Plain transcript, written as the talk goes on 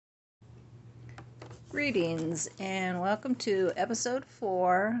Greetings and welcome to episode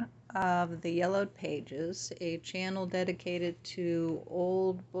 4 of the Yellowed Pages, a channel dedicated to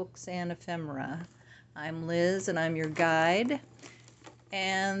old books and ephemera. I'm Liz and I'm your guide,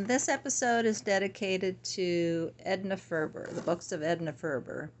 and this episode is dedicated to Edna Ferber, the books of Edna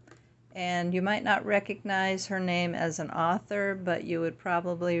Ferber. And you might not recognize her name as an author, but you would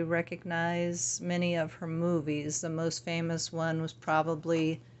probably recognize many of her movies. The most famous one was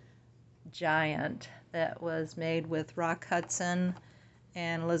probably Giant, that was made with Rock Hudson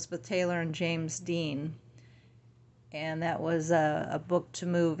and Elizabeth Taylor and James Dean. And that was a book to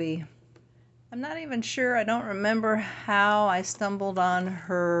movie. I'm not even sure, I don't remember how I stumbled on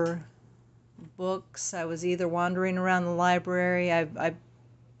her books. I was either wandering around the library. I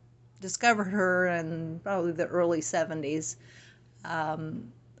discovered her in probably the early 70s.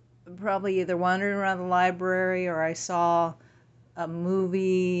 Probably either wandering around the library or I saw a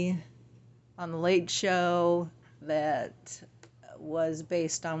movie on the Late Show that was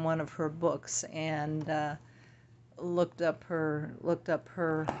based on one of her books, and looked up her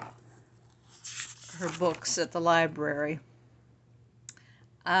books at the library.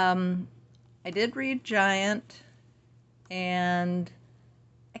 I did read Giant, and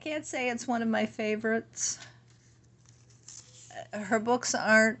I can't say it's one of my favorites. Her books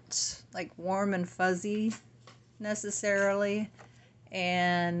aren't like warm and fuzzy necessarily,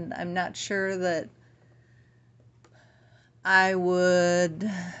 and I'm not sure that I would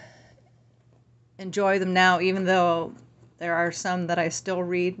enjoy them now, even though there are some that I still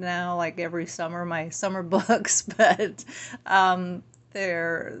read now, like every summer, my summer books, but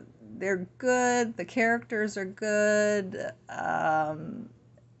they're good, the characters are good, and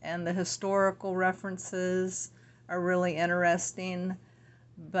the historical references are really interesting.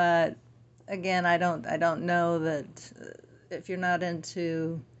 But again, I don't know that if you're not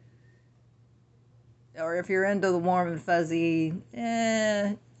into, or if you're into the warm and fuzzy,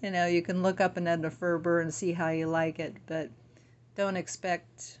 you can look up an Edna Ferber and see how you like it, but don't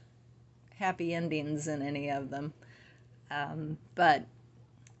expect happy endings in any of them. But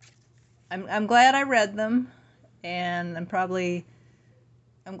I'm glad I read them, and I'm glad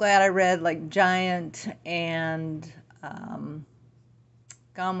I read like Giant and Gone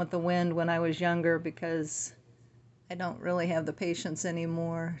with the Wind when I was younger, because I don't really have the patience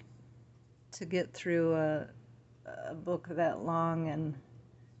anymore to get through a book that long and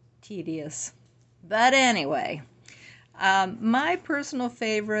tedious. But anyway, my personal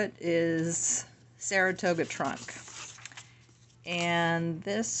favorite is Saratoga Trunk. And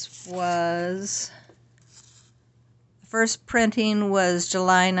this was, the first printing was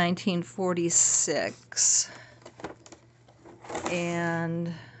July 1946.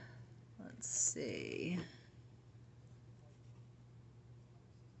 And let's see.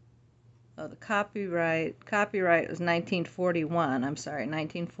 Oh, the copyright was 1941. I'm sorry,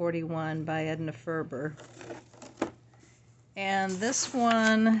 1941 by Edna Ferber. And this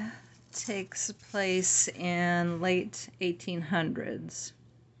one takes place in late 1800s.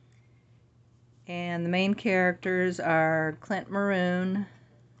 And the main characters are Clint Maroon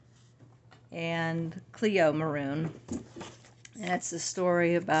and Cleo Maroon. And it's the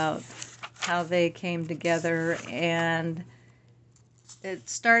story about how they came together, and it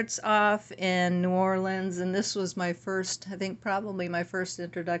starts off in New Orleans, and this was my first, I think probably my first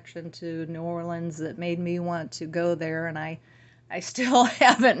introduction to New Orleans that made me want to go there, and I still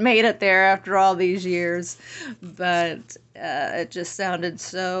haven't made it there after all these years, but it just sounded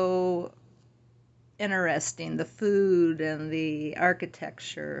so interesting, the food and the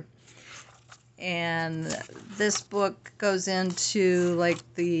architecture. And this book goes into like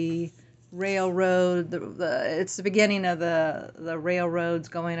the railroad, it's the beginning of the railroads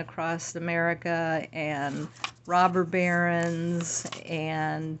going across America, and robber barons,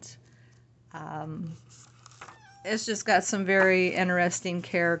 and it's just got some very interesting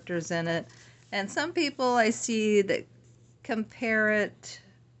characters in it. And some people I see that compare it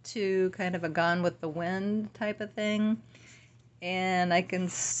to kind of a Gone with the Wind type of thing, and I can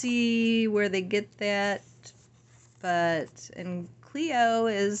see where they get that, and Cleo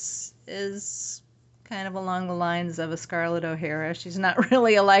is kind of along the lines of a Scarlett O'Hara. She's not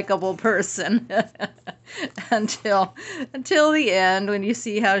really a likable person until the end, when you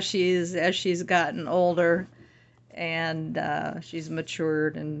see how as she's gotten older, and she's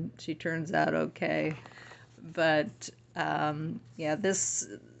matured and she turns out okay. But yeah, this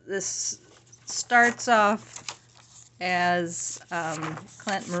starts off as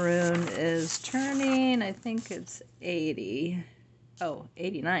Clint Maroon is turning, I think it's 89th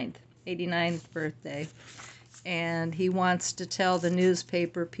birthday, and he wants to tell the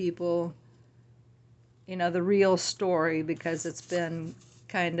newspaper people the real story, because it's been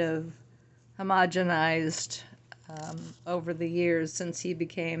kind of homogenized over the years since he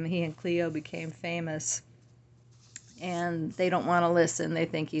and Cleo became famous. And they don't want to listen. They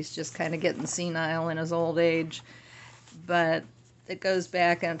think he's just kind of getting senile in his old age. But it goes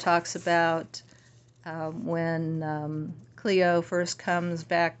back and talks about when Cleo first comes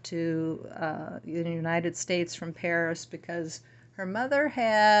back to the United States from Paris, because her mother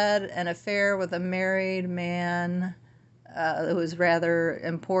had an affair with a married man who was rather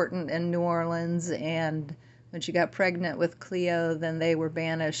important in New Orleans, and when she got pregnant with Cleo, then they were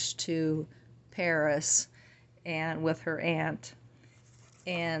banished to Paris and with her aunt.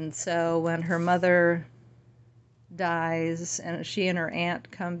 And so when her mother dies, and she and her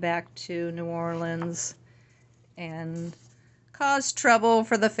aunt come back to New Orleans and cause trouble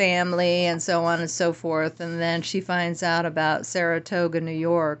for the family and so on and so forth, and then she finds out about Saratoga, New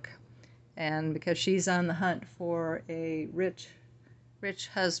York, and because she's on the hunt for a rich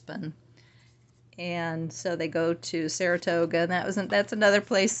husband. And so they go to Saratoga, and that's another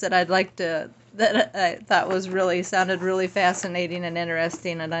place that that I thought sounded really fascinating and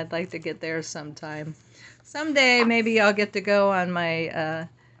interesting, and I'd like to get there sometime. Someday maybe I'll get to go on my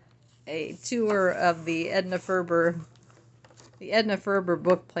a tour of the Edna Ferber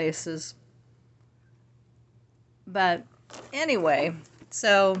book places. But anyway,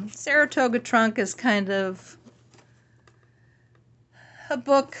 so Saratoga Trunk is kind of a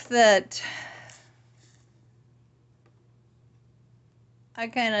book that I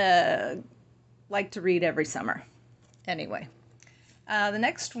kind of like to read every summer. Anyway, the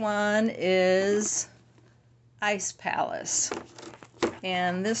next one is Ice Palace.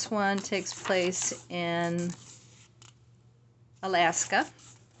 And this one takes place in Alaska.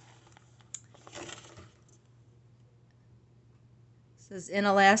 It says, in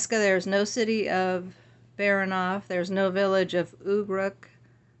Alaska, there's no city of Baranof, there's no village of Ugruk,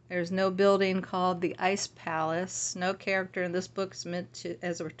 there's no building called the Ice Palace. No character in this book is meant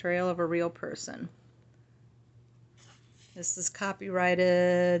as a portrayal of a real person. This is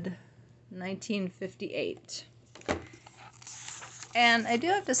copyrighted 1958. And I do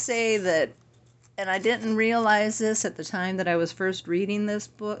have to say that, and I didn't realize this at the time that I was first reading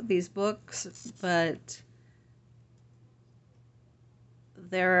these books, but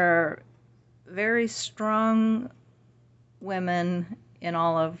there are very strong women in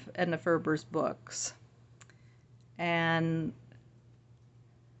all of Edna Ferber's books. And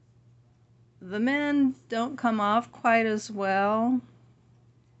the men don't come off quite as well,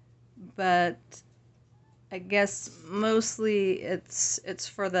 but I guess mostly it's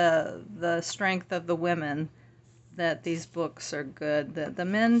for the strength of the women that these books are good. The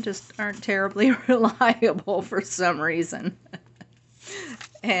men just aren't terribly reliable for some reason.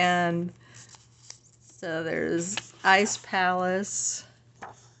 And so there's Ice Palace.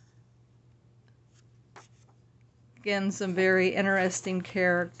 Again, some very interesting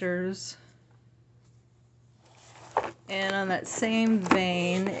characters. And on that same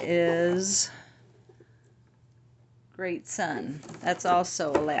vein is Great Sun. That's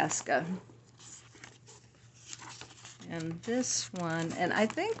also Alaska. And this one, and I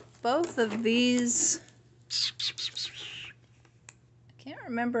think both of these, I can't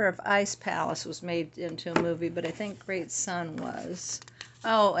remember if Ice Palace was made into a movie, but I think Great Sun was.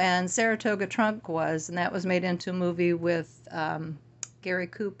 Oh, and Saratoga Trunk was, and that was made into a movie with Gary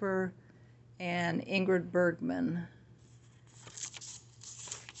Cooper and Ingrid Bergman.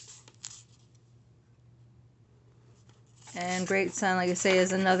 And Great Sun, like I say,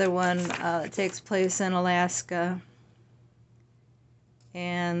 is another one that takes place in Alaska.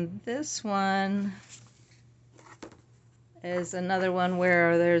 And this one is another one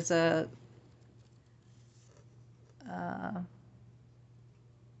where there's a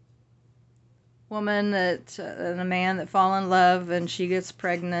woman and a man that fall in love, and she gets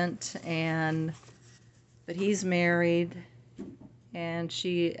pregnant, but he's married, and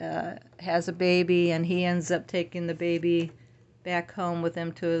she has a baby, and he ends up taking the baby back home with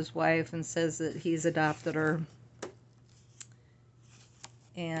him to his wife and says that he's adopted her.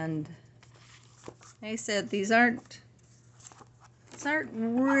 And they said these aren't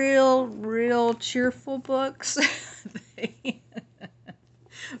real cheerful books.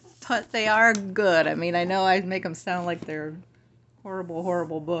 But they are good. I mean, I know I make them sound like they're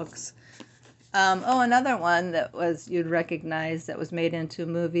horrible books. Another one that you'd recognize that was made into a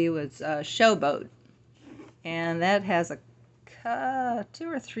movie was Showboat. And that has 2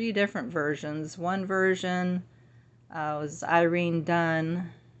 or 3 different versions. One version was Irene Dunn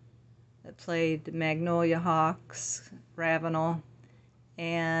that played Magnolia Hawks, Ravenel.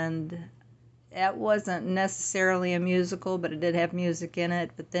 And that wasn't necessarily a musical, but it did have music in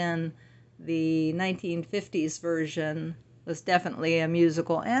it. But then the 1950s version was definitely a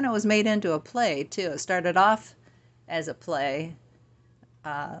musical, and it was made into a play too. It started off as a play,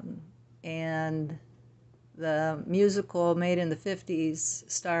 and the musical made in the 50s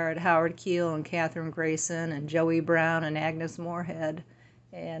starred Howard Keel and Katherine Grayson and Joey Brown and Agnes Moorehead,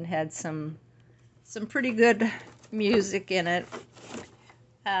 and had some pretty good music in it.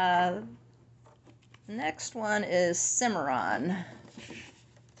 Next one is Cimarron,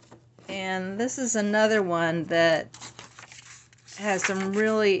 and this is another one that has some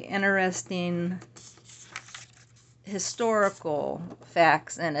really interesting historical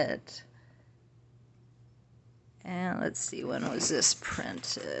facts in it. And let's see, when was this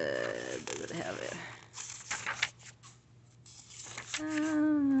printed? Does it have it?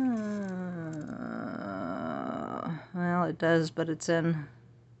 Well, it does, but it's in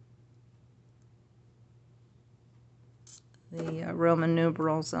the Roman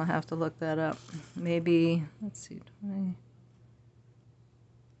numerals. I'll have to look that up. Maybe, let's see, 20.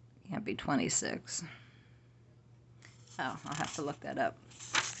 Can't be 26. Oh, I'll have to look that up.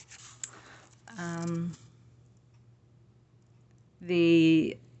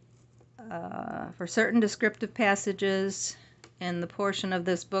 For certain descriptive passages in the portion of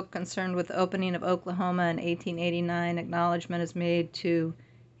this book concerned with the opening of Oklahoma in 1889, acknowledgement is made to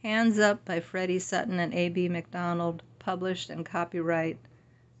Hands Up by Freddie Sutton and A.B. McDonald, published and copyright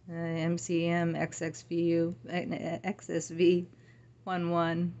MCM XSV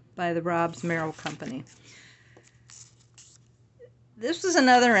 11 by the Robs Merrill Company. This was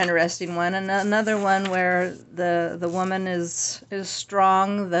another interesting one, and another one where the woman is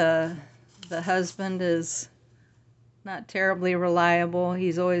strong, the husband is not terribly reliable.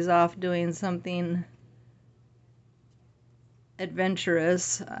 He's always off doing something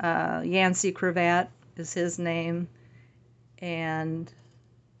adventurous. Yancey Cravat is his name, and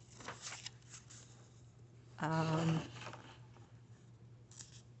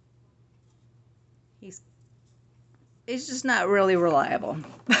he's just not really reliable.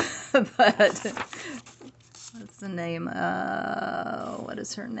 But what's the name? What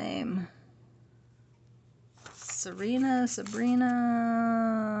is her name? Sabrina.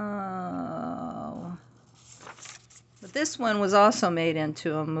 But this one was also made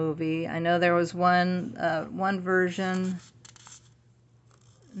into a movie. I know there was one version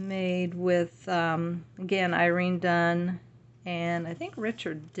made with again, Irene Dunne and I think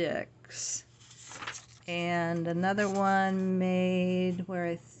Richard Dix, and another one made where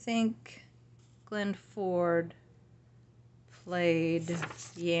I think Glenn Ford played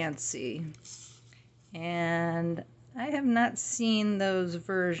Yancey. And I have not seen those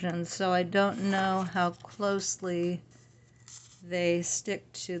versions, so I don't know how closely they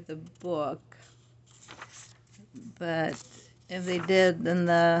stick to the book. But if they did,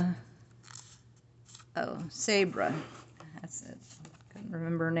 then Sabra, that's it, I couldn't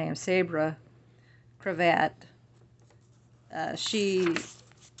remember her name, Sabra Cravat, she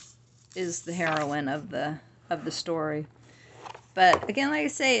is the heroine of the story. But again, like I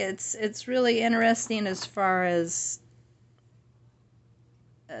say, it's really interesting as far as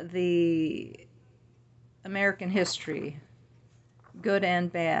the American history, good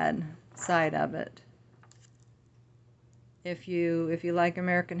and bad side of it. If you like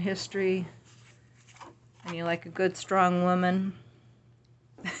American history and you like a good, strong woman,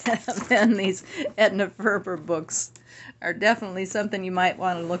 then these Edna Ferber books are definitely something you might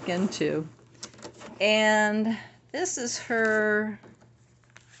want to look into. And this is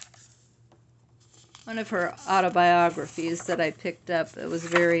one of her autobiographies that I picked up. It was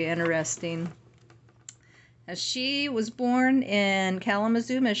very interesting. She was born in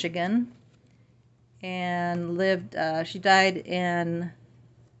Kalamazoo, Michigan, and she died in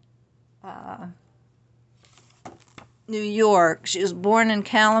New York. She was born in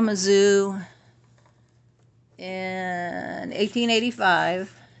Kalamazoo in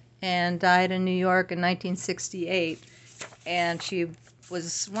 1885 and died in New York in 1968. And she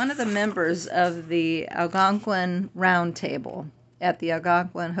was one of the members of the Algonquin Round Table at the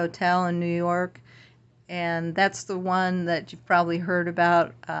Algonquin Hotel in New York. And that's the one that you've probably heard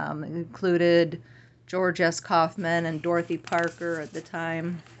about. It included George S. Kaufman and Dorothy Parker at the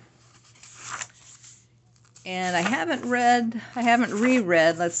time. And I haven't reread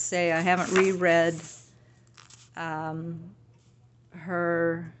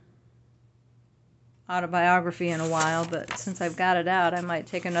her autobiography in a while, but since I've got it out, I might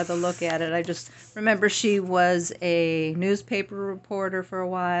take another look at it. I just remember she was a newspaper reporter for a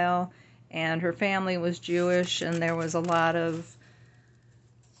while, and her family was Jewish, and there was a lot of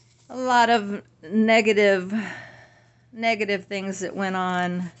a lot of negative things that went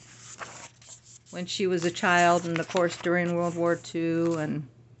on when she was a child, and of course during World War II, and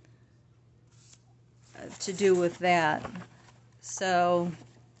to do with that. So,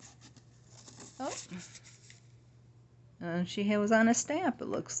 oh, and she was on a stamp, it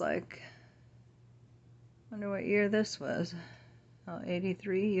looks like. Wonder what year this was. Oh,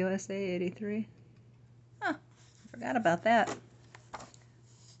 83, USA 83. Huh, forgot about that.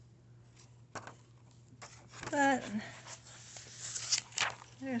 But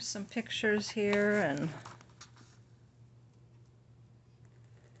there's some pictures here, and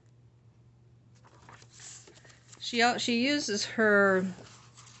she uses her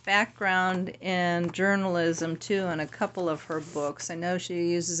background in journalism too in a couple of her books. I know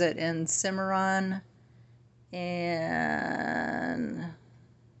she uses it in Cimarron and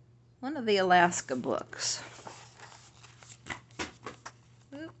one of the Alaska books.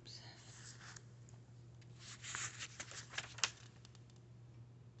 Oops.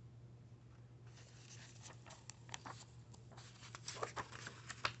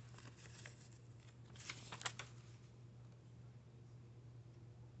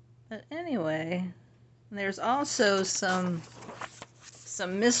 But anyway, there's also some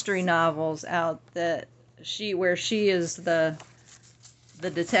mystery novels out that where she is the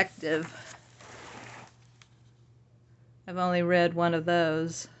detective. I've only read one of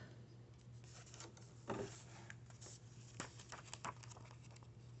those.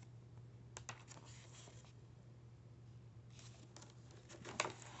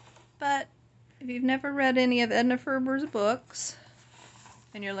 But if you've never read any of Edna Ferber's books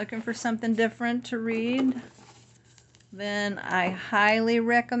and you're looking for something different to read, then I highly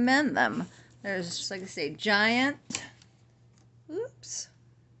recommend them. There's, like I say, Giant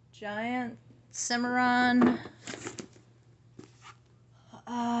Cimarron,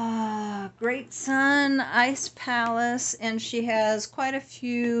 Great Sun, Ice Palace, and she has quite a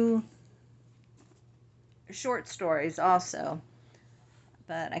few short stories also.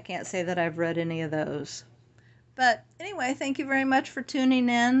 But I can't say that I've read any of those. But anyway, thank you very much for tuning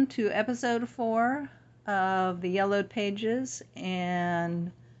in to episode 4 of the Yellowed Pages,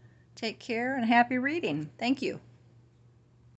 and take care and happy reading. Thank you.